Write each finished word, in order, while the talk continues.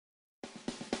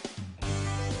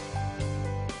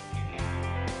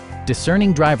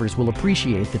discerning drivers will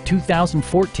appreciate the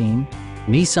 2014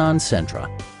 Nissan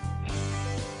Sentra.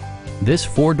 This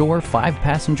four-door,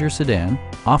 five-passenger sedan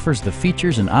offers the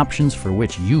features and options for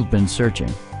which you've been searching.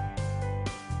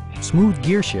 Smooth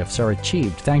gear shifts are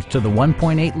achieved thanks to the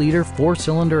 1.8-liter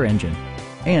four-cylinder engine.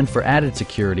 And for added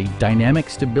security, dynamic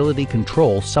stability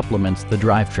control supplements the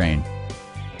drivetrain.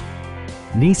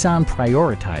 Nissan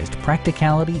prioritized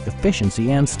practicality,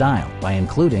 efficiency, and style by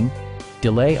including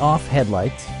delay-off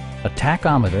headlights, a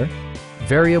tachometer,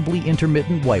 variably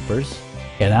intermittent wipers,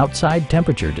 an outside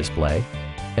temperature display,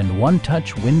 and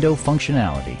one-touch window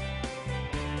functionality.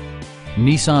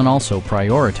 Nissan also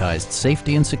prioritized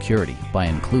safety and security by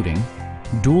including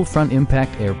dual front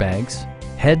impact airbags,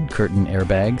 head curtain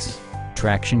airbags,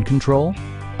 traction control,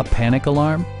 a panic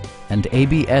alarm, and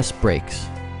ABS brakes.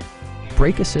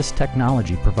 Brake assist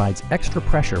technology provides extra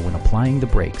pressure when applying the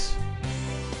brakes.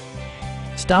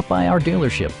 Stop by our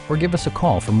dealership or give us a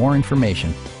call for more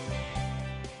information.